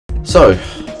So,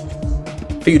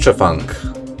 Future Funk.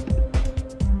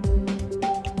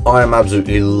 I am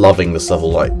absolutely loving this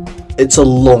level. Like, it's a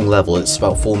long level, it's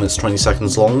about 4 minutes 20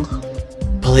 seconds long,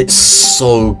 but it's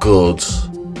so good.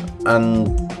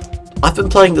 And I've been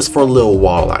playing this for a little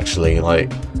while actually.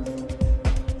 Like,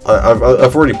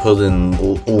 I've already put in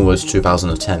almost 2,000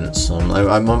 attempts.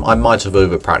 I might have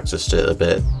over practiced it a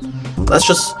bit.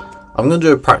 I'm going to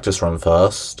do a practice run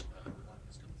first,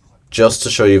 just to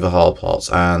show you the hard parts,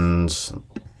 and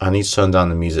I need to turn down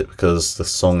the music because the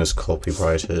song is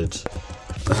copyrighted.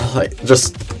 Like,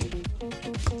 just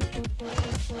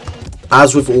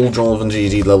as with all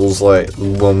JonathanGD levels, like,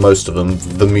 well, most of them,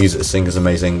 the music sync is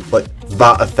amazing. Like,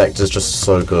 that effect is just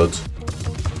so good.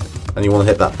 And you want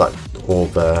to hit that black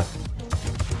orb there.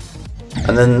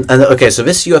 And okay, so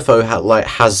this UFO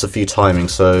has a few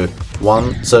timings. So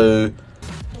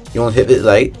you want to hit it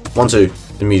late, 1, 2,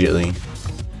 immediately.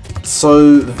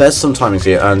 So there's some timings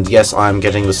here, and yes, I'm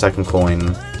getting the second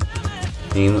coin.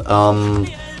 I mean,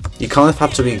 you kind of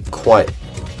have to be quite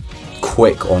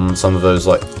quick on some of those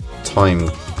on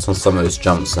some of those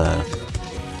jumps there.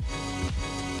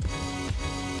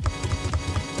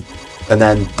 And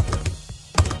then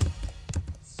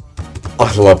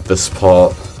I love this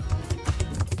part.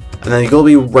 And then you gotta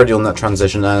be ready on that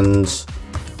transition, and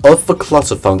of the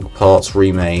Clutter Funk parts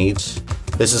remade,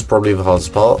 this is probably the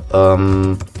hardest part.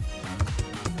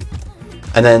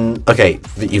 And then, okay,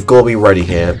 you've got to be ready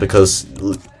here because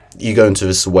you go into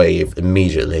this wave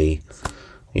immediately.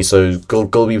 So,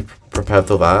 got to be prepared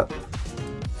for that.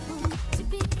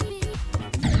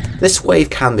 This wave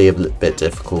can be a bit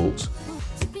difficult,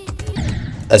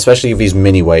 especially these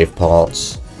mini wave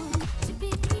parts.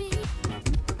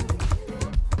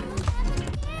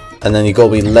 And then you've got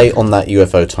to be late on that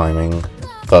UFO timing,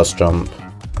 first jump.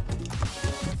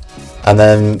 And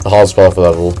then the hardest part of the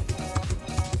level.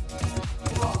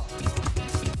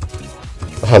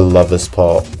 I love this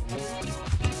part.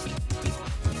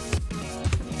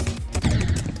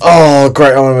 Oh,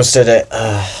 great, I almost did it.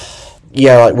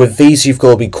 Yeah, like with these, you've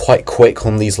got to be quite quick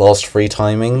on these last 3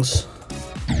 timings.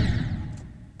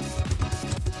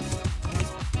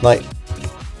 Like,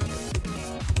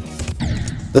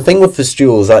 the thing with this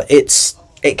duel is that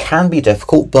it can be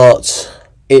difficult, but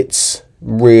it's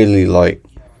really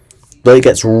but it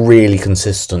gets really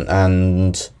consistent,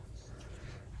 and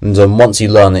once you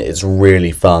learn it, it's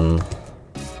really fun.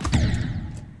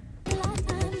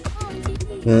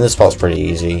 And this part's pretty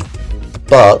easy,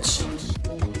 but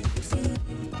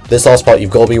this last part,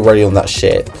 you've got to be ready on that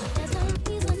ship.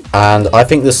 And I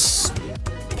think this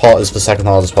part is the second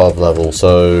hardest part of the level,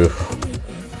 so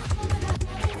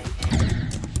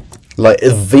like,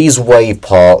 these wave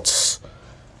parts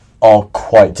are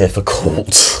quite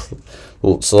difficult.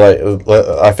 So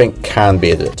I think can be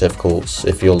a bit difficult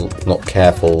if you're not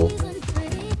careful.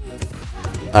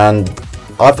 And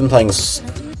I've been playing this,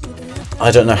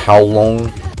 I don't know how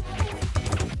long,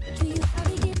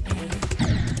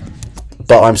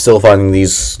 but I'm still finding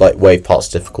these wave parts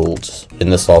difficult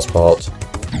in this last part.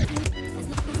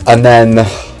 And then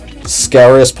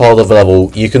scariest part of the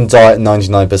level, you can die at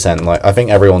 99%. Like, I think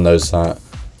everyone knows that.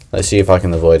 Let's see if I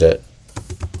can avoid it.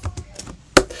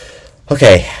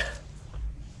 Okay.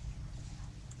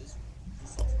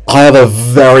 I have a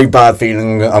very bad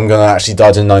feeling I'm going to actually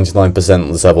die to 99%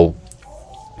 on this level.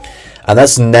 And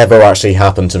that's never actually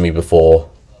happened to me before.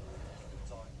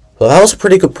 But that was a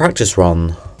pretty good practice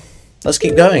run. Let's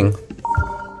keep going.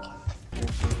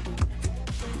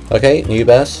 Okay, new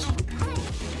best.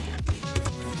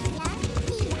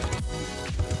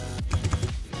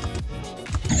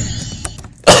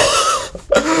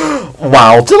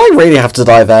 Wow, did I really have to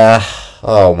die there?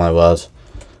 Oh my word.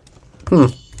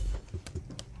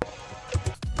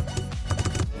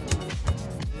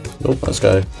 Oh, let's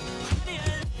go.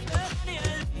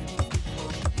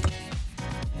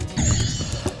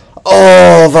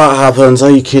 Oh, that happened.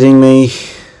 Are you kidding me?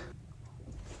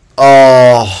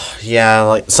 Oh, yeah,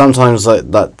 like, sometimes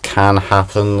that can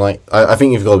happen. Like, I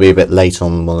think you've got to be a bit late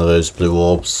on one of those blue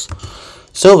orbs.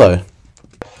 Still though,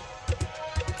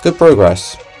 good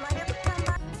progress.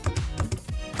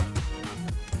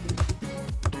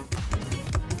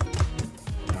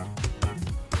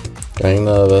 Getting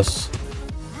nervous.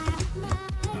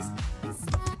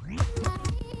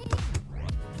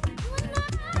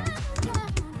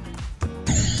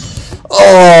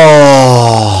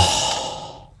 Oh,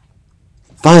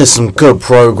 that is some good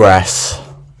progress.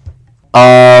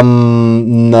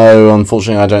 No,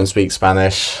 unfortunately I don't speak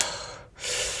Spanish.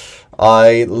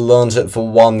 I learned it for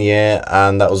 1 year,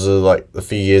 and that was a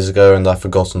few years ago, and I've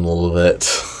forgotten all of it.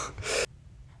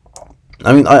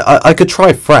 I mean, I could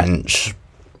try French.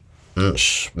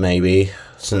 maybe,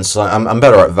 since I'm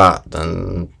better at that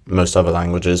than most other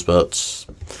languages, but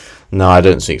no, I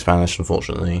don't speak Spanish,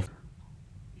 unfortunately.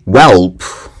 Welp.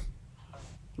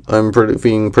 I'm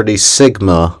being pretty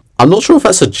Sigma. I'm not sure if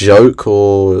that's a joke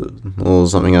or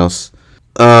something else.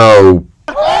 Oh.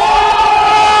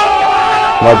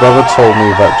 My brother told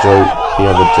me that joke the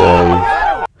other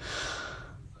day.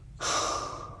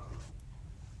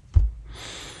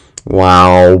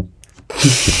 Wow.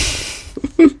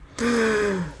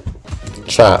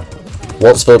 Chat.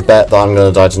 What's the bet that I'm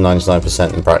gonna die to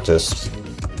 99% in practice?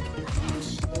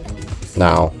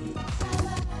 Now.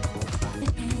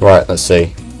 Right, let's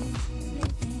see.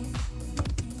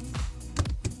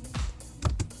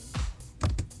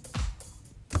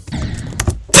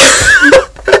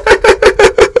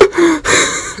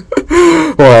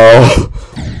 Wow.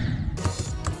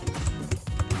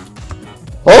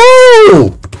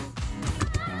 Oh!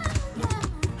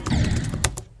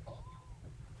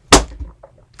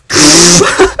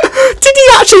 Did he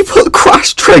actually put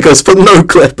crash triggers for no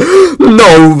clip?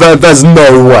 No, there's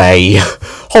no way.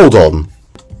 Hold on.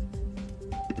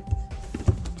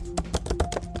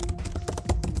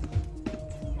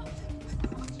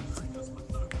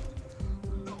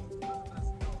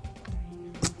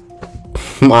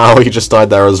 Wow, he just died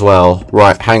there as well.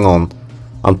 Right, hang on.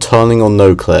 I'm turning on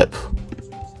no clip.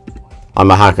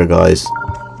 I'm a hacker, guys.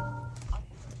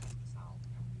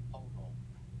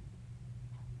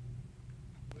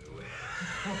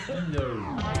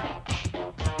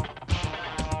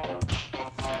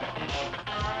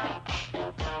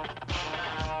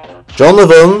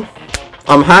 Jonathan,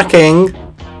 I'm hacking.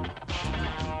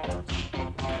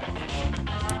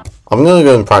 I'm gonna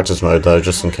go in practice mode though,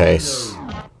 just in case.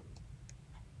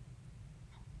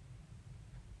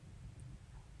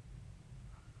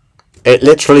 It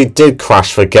literally did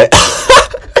crash for get.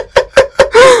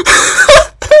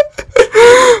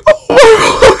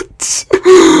 What?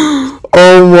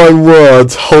 Oh my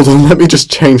word! Hold on, let me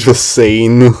just change the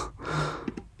scene.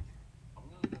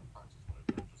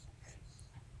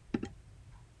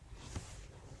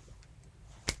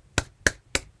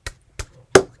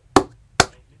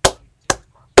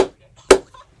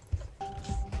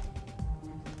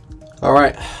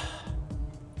 Alright,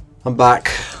 I'm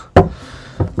back.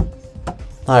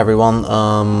 Hi everyone,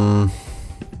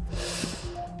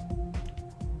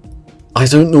 I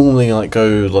don't normally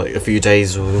go a few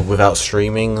days without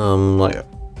streaming. I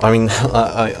mean,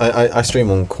 I stream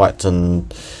on quite an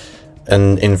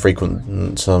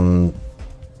infrequent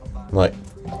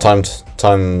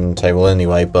timetable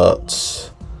anyway,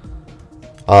 but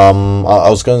I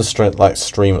was going to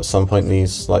stream at some point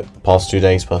these past 2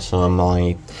 days, but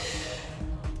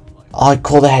I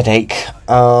caught a headache.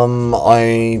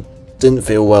 I didn't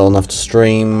feel well enough to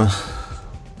stream.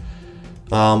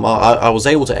 I was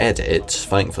able to edit it,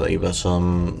 thankfully, but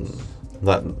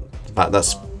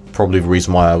that's probably the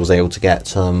reason why I was able to get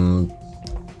those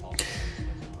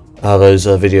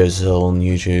videos on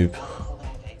YouTube.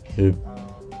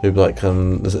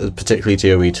 Particularly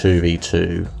TOE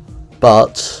 2v2.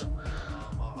 But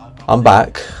I'm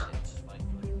back.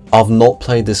 I've not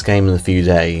played this game in a few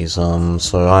days,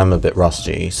 so I'm a bit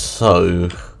rusty. So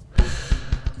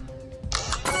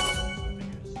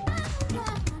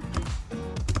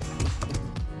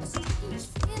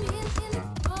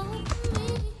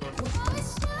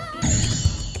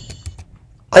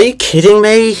are you kidding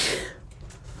me?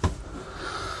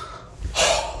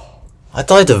 I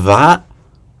died of that?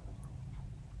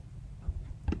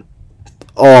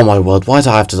 Oh my word, why did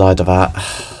I have to die to that?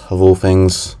 Of all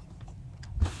things.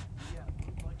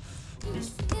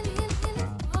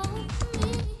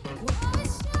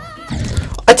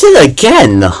 I did it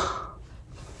again!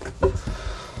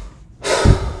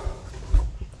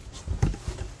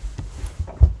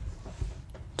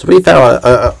 To be fair,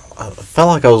 I felt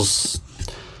like I was...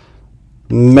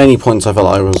 Many points I felt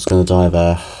like I was going to die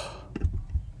there.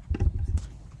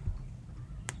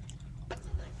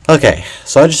 Okay,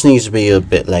 so I just need to be a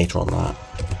bit later on that.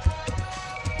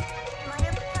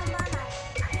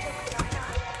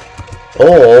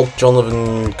 Or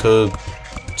Jonathan could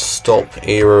stop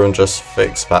Era and just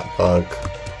fix that bug.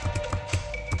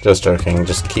 Just joking,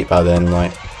 just keep that in,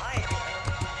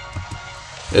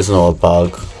 it's not a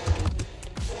bug.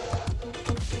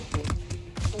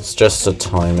 It's just a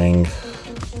timing.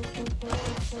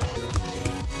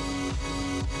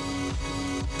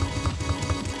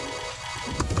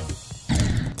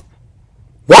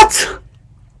 What?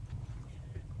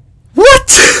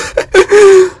 What?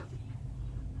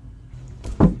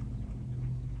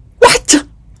 What?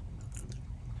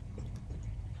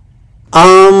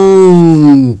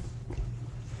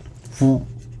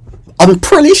 I'm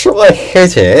pretty sure I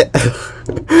hit it.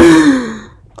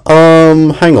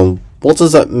 Hang on. What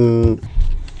does that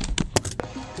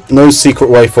no secret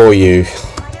way for you.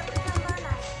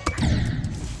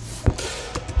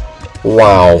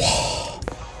 Wow.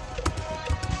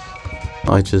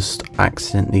 I just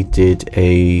accidentally did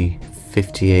a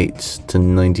 58 to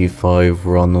 95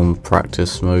 run on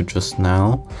practice mode just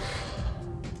now.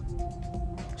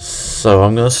 So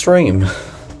I'm gonna stream.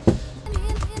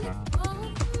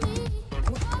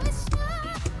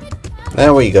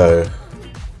 There we go.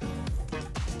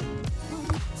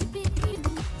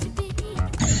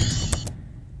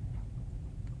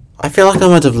 I feel like I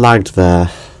might have lagged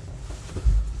there.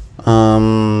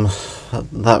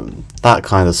 That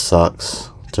kind of sucks,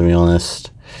 to be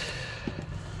honest.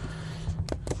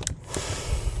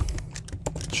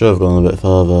 Should have gone a bit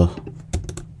further.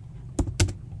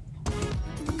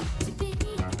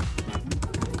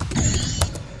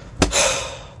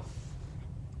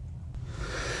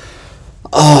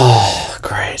 Oh,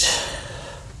 great.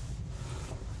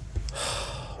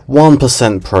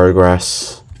 1%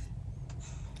 progress.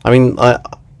 I mean, I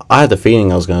had a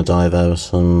feeling I was going to die there, but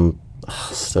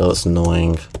still, it's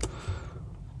annoying.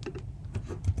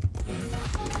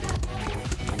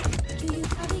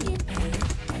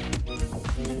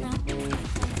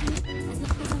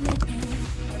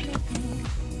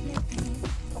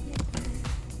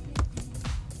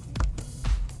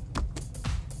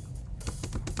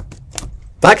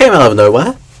 That came out of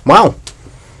nowhere. Wow.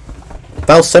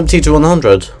 That was 70 to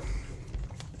 100.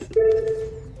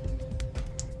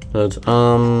 Good.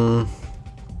 No!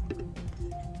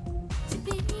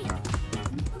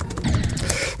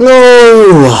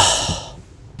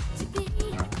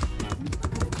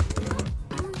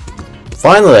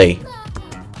 Finally!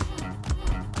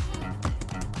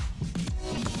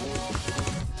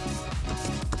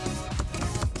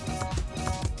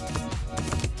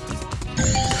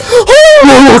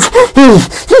 What?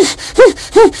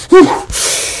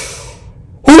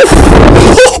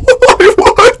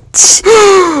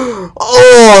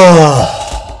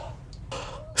 Oh,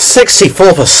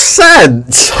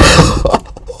 64%.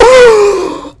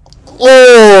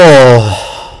 Oh,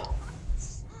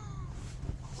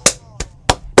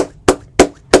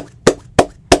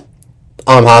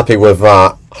 I'm happy with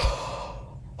that.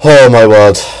 Oh my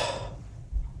word.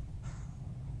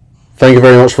 Thank you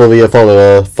very much for the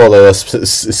follower,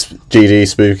 GD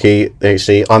Spooky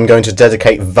HD. I'm going to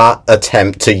dedicate that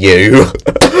attempt to you.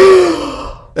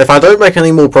 If I don't make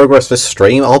any more progress this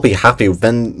stream, I'll be happy.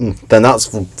 Then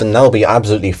that'll be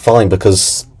absolutely fine,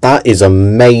 because that is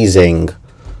amazing.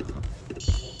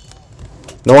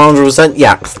 No 100%.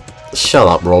 Yeah. Shut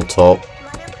up, Rob Top.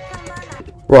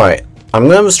 Right. I'm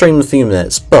going to stream in a few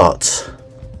minutes, but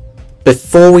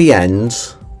before we end,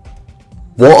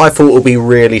 what I thought would be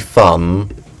really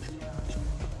fun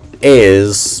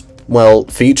is, well,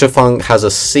 Future Funk has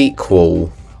a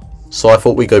sequel, so I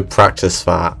thought we'd go practice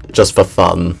that, just for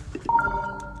fun.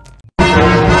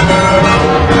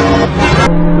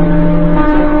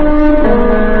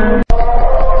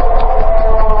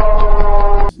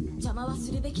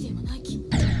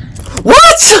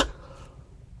 What?!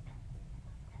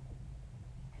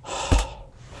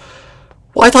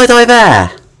 Why did I die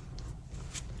there?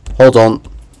 Hold on.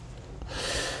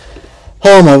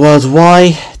 Oh my word,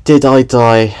 why did I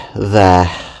die there?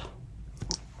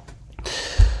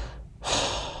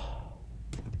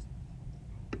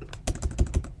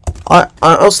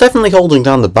 I was definitely holding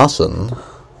down the button.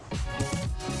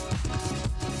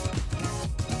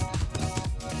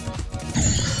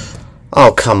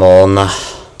 Oh, come on.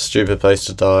 Stupid place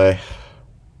to die.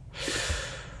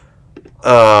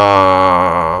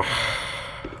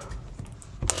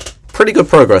 Pretty good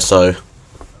progress though.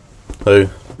 Oh,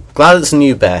 glad it's a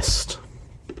new best.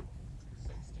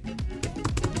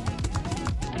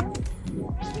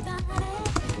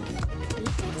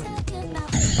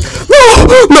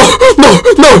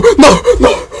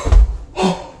 No!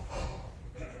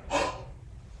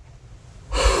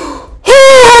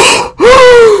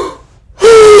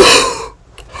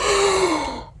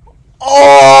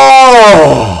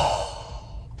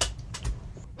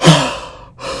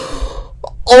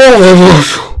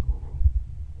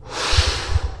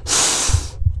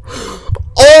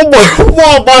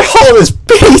 Wow, my heart is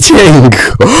beating!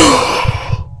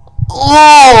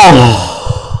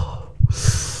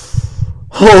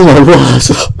 Oh my word!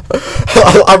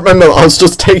 I remember I was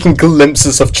just taking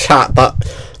glimpses of chat that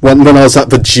when I was at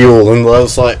the duel, and I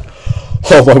was like,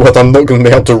 oh my word, I'm not going to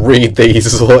be able to read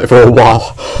these for a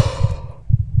while.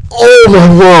 Oh my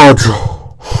word!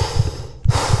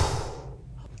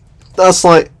 That's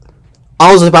like,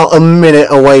 I was about a minute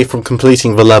away from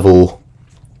completing the level.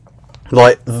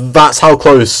 Like, that's how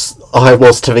close I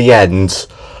was to the end.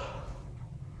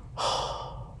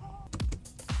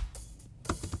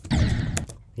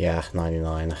 Yeah,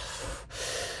 99.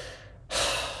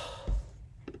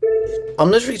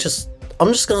 I'm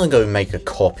just gonna go make a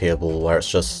copyable where it's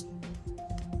just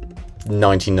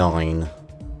 99.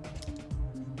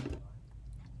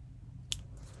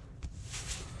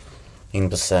 In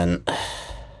percent.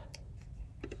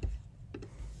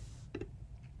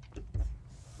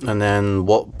 And then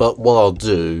what I'll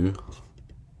do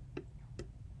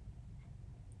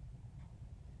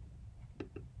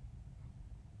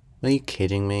Are you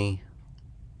kidding me?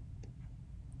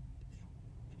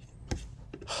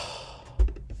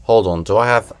 Hold on, do I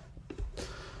have...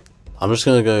 I'm just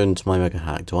gonna go into my mega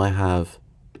hack. Do I have...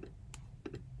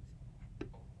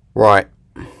 Right.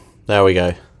 There we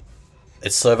go.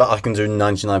 It's so that I can do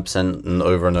 99% and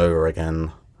over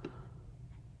again.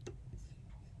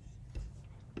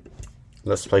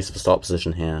 Let's place the start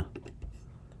position here.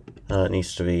 It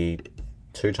needs to be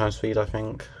 2 times speed, I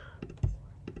think.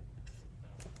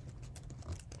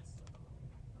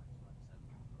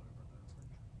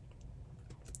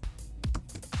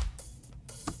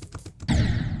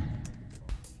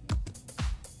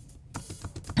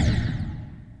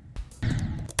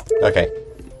 Okay.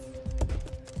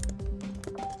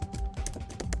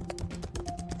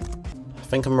 I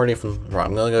think I'm ready for... Right,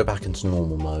 I'm gonna go back into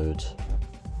normal mode.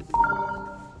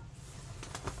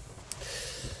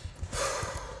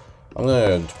 I'm gonna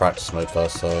go into practice mode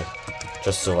first, so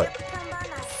just to like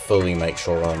fully make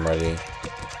sure I'm ready.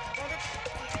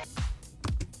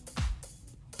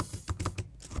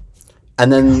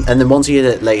 And then once you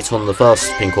hit it later on the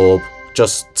first pink orb,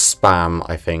 just spam,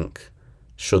 I think,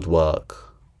 should work.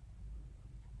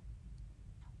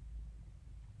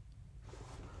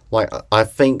 Like, I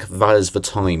think that is the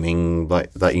timing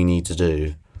like that you need to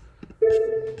do.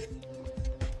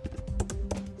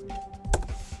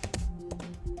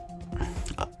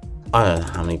 I don't know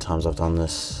how many times I've done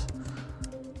this.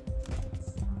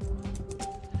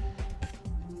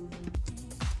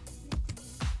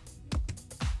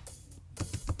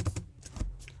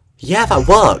 Yeah, that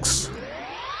works!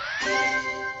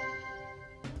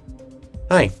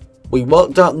 Hey, we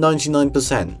worked out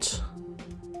 99%.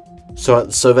 So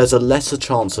there's a lesser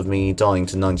chance of me dying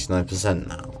to 99%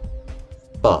 now.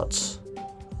 But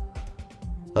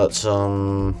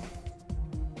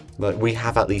like, we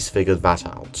have at least figured that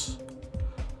out.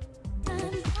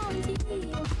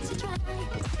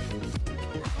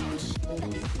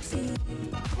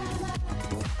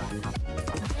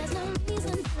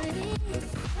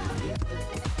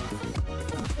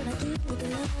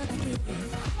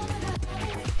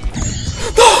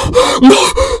 No!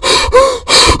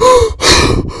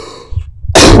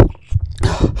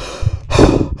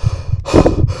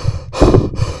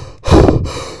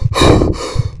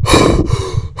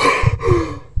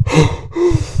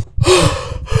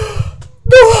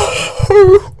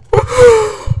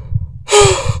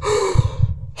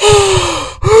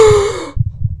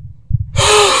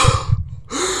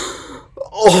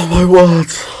 Oh my word!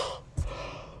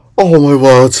 Oh my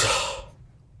word!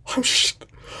 I'm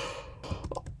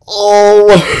oh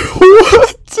my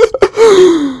word!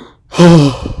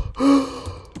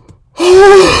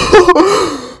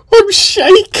 I'm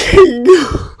shaking!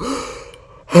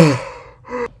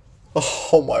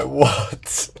 Oh my word!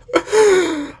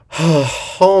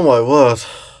 Oh my word!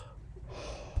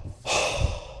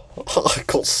 I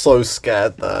got so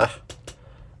scared there.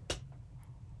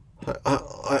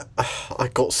 I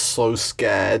got so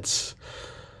scared.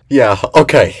 Yeah,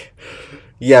 okay.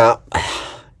 Yeah.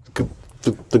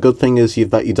 The good thing is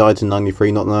that you died to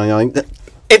 93, not 99.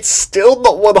 It's still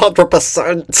not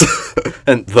 100%.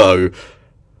 And though,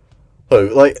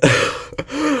 like,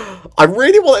 I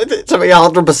really wanted it to be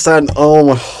 100%.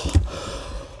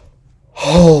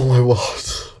 Oh my word.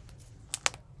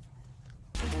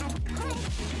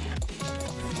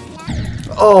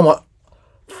 Oh my.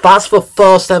 That's the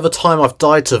first ever time I've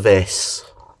died to this.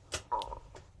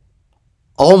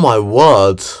 Oh my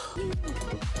word.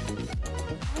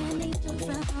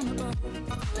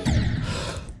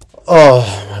 Oh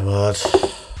my word.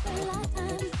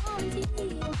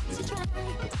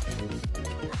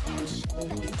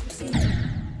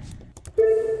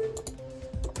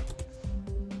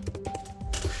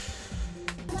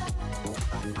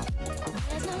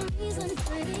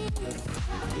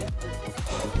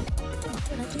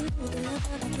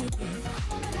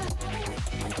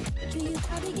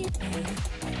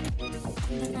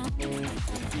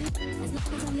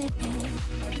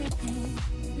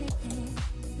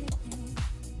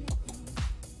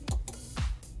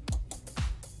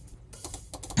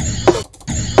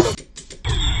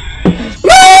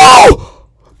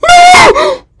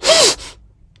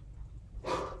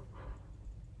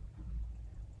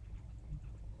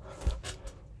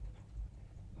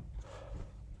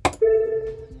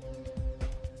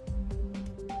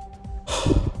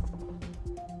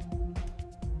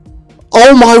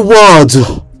 Oh my word!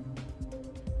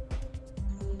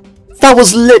 That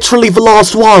was literally the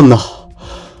last one!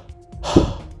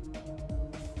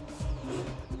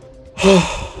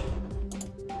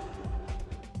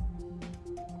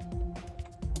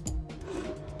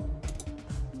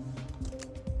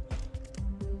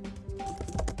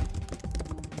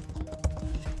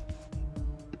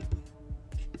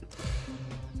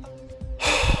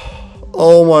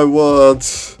 Oh my word.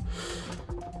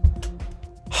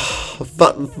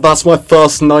 That's my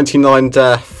first 99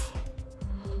 death.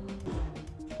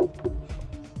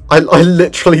 I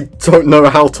literally don't know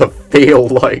how to feel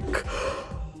like.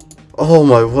 Oh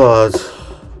my word.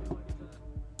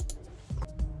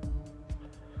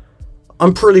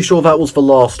 I'm pretty sure that was the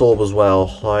last orb as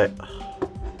well, like.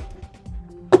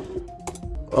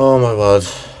 Oh my word.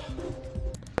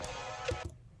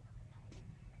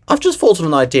 I've just thought of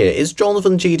an idea. Is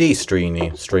JonathanGD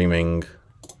streaming?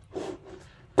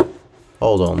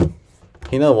 Hold on.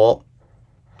 You know what?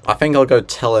 I think I'll go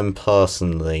tell him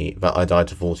personally that I died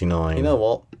to 49. You know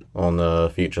what? On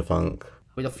Future Funk.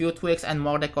 With a few tweaks and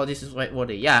more deco, this is right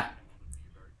worthy. Yeah.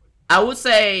 I would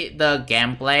say the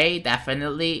gameplay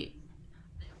definitely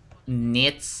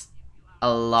needs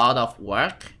a lot of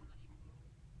work.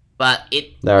 But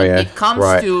it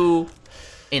comes to,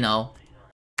 you know,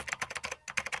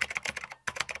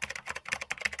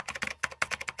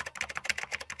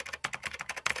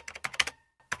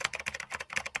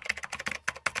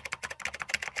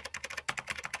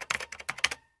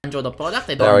 enjoy the product,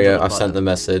 they don't enjoy the product. I sent the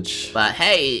message. But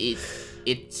hey,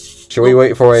 it's should we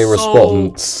wait for a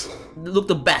response? Look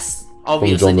the best,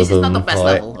 obviously. This is not the best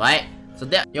level, right? So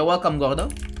there, you're welcome, Gordo.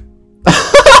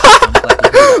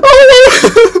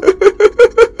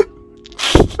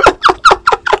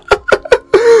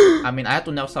 I mean, I had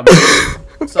to know something.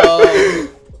 So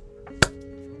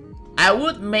I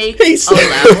would make a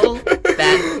level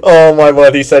that. Oh my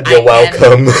word! He said you're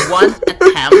welcome. One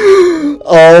attempt.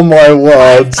 Oh my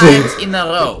word! 5 times in a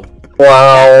row.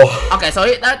 Wow. Okay, so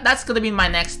that's gonna be my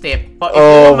next tip. But if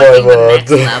oh you're making the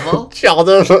next level,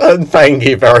 Jonathan, thank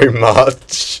you very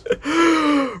much.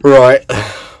 Right,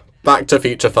 back to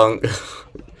Future Funk.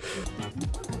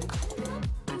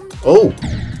 Oh,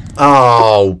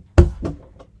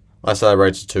 I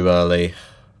celebrated too early.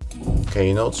 Okay,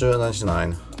 you know what to do at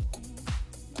 99.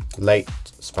 Late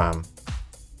spam.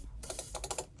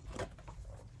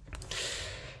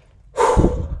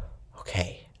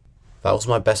 Okay, that was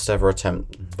my best ever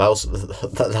attempt. That was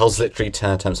literally 10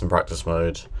 attempts in practice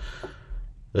mode.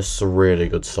 This is a really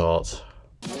good start.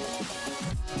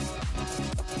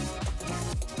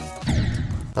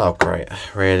 Oh great,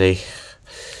 really?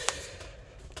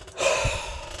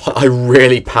 I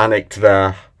really panicked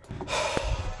there.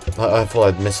 I thought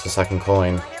I'd missed the second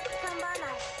coin.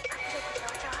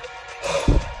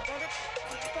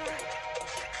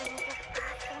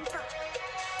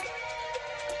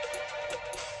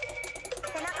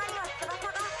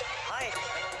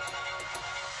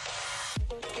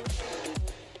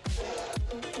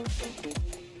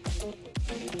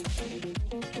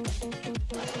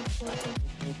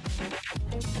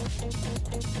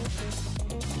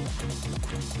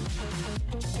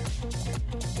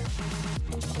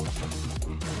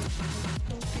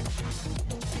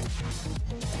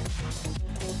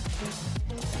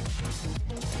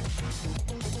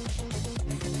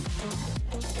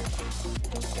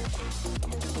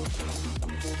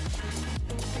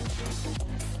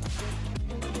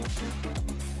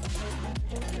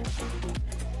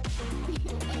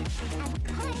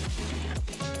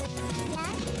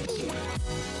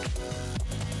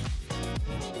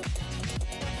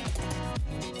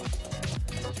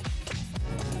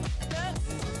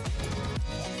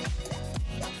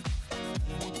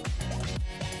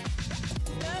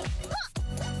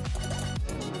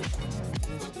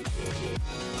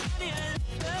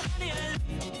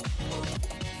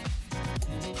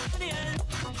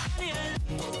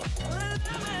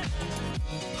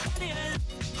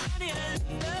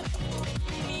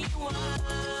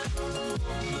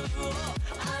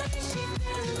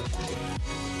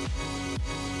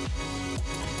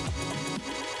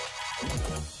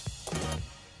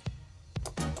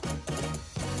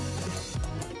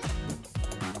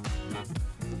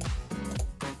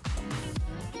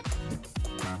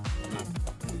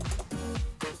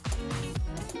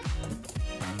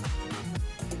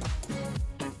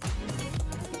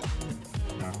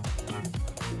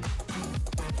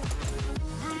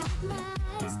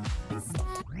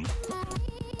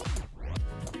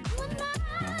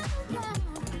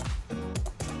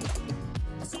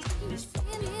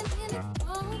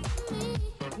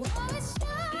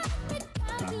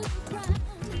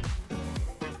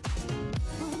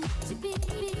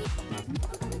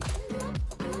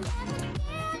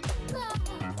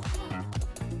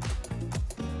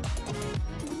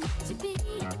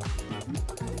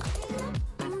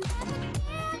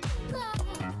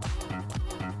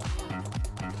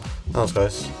 That was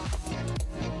close.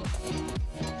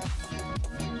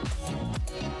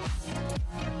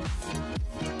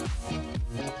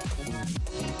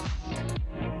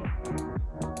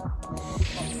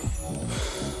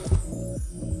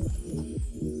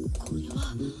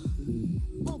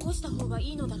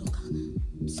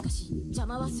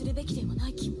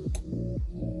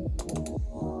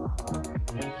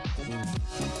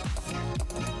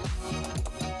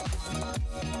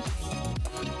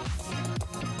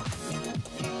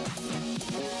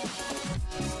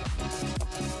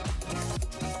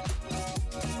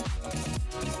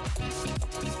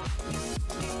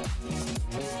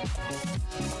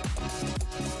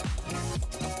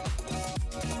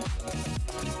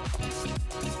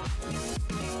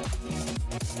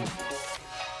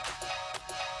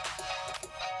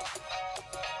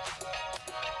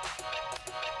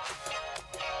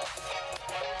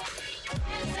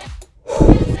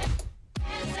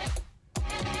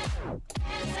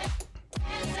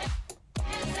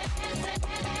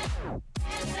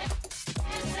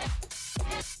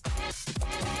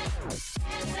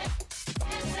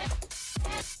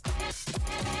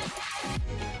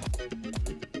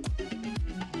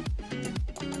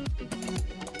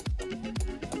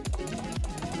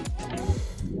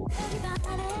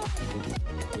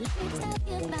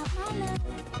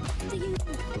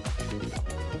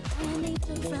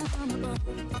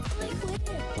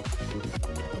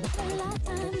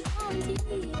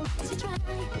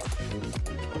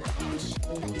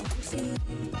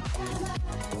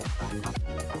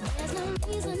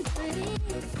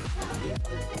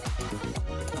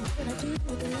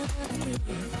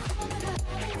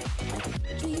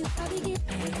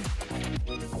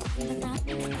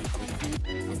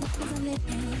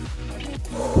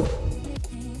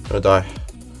 Gonna die.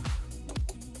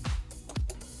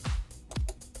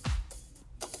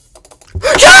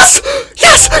 Yes!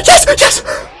 Yes! Yes! Yes!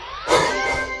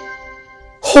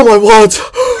 Oh my word!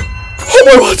 Oh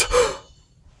my word!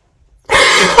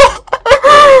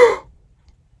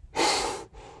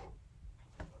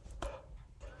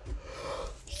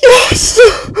 Yes!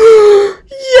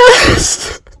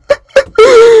 Yes!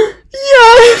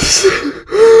 Yes!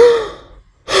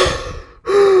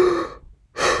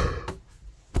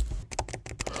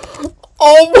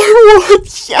 Oh my word,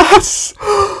 yes!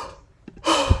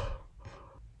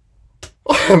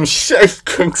 I am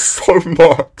shaking so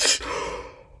much.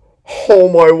 Oh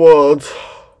my word.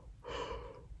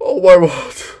 Oh my word.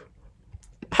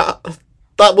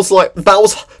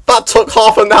 That took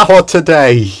half an hour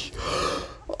today.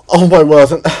 Oh my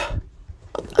word. And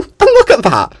look at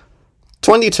that.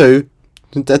 22.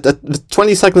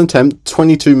 22nd attempt,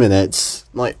 22 minutes.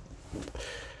 Like,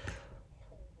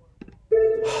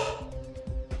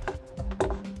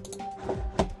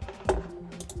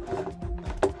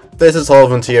 this is harder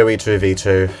than ToE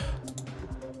 2v2.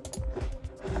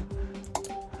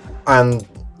 And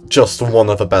just one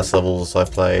of the best levels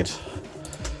I've played.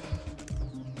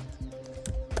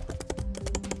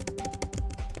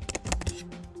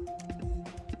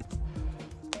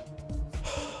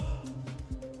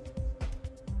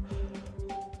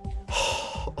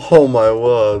 Oh my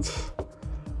word.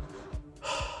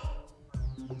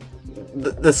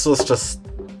 This was just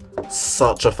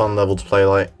such a fun level to play.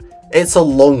 Like, it's a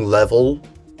long level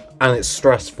and it's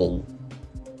stressful,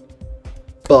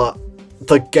 but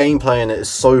the gameplay in it is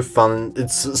so fun.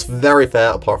 It's very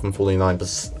fair apart from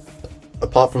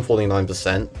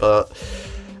 49%.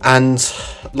 And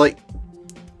like,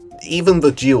 even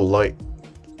the duel, like,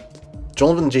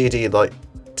 JonathanGD like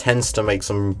tends to make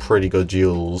some pretty good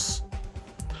duels.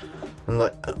 And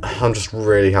like, I'm just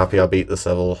really happy I beat this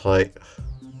level. Like,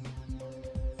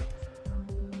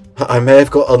 I may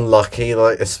have got unlucky,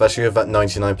 like, especially with that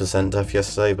 99% death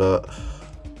yesterday, but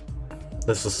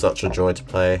this was such a joy to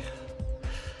play.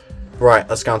 Right,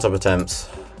 let's count up attempts.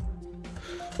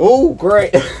 Oh,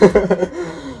 great!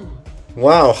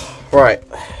 Wow, right.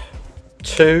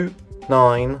 2,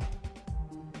 9,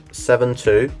 7,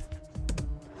 2.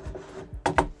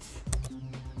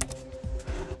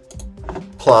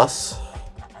 Plus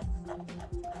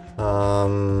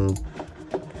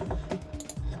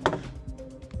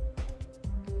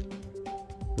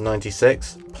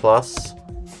 96 plus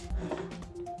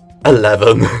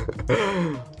 11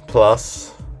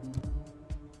 plus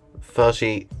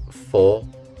 34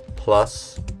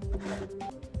 plus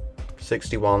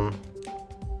 61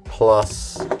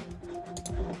 plus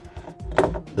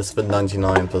this is the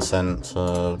 99%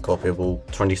 copyable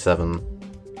 27.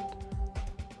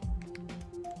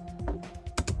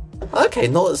 Okay,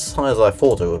 not as high as I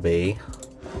thought it would be.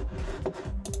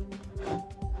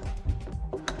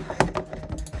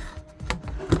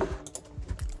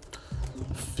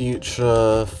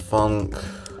 Future Funk.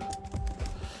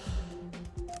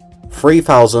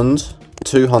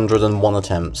 3,201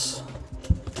 attempts.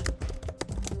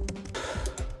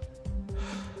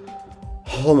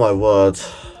 Oh my word.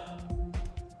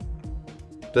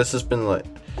 This has been like...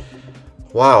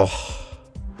 Wow.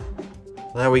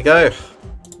 There we go.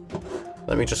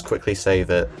 Let me just quickly save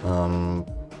it.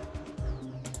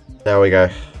 There we go.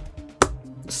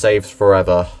 Saved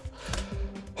forever.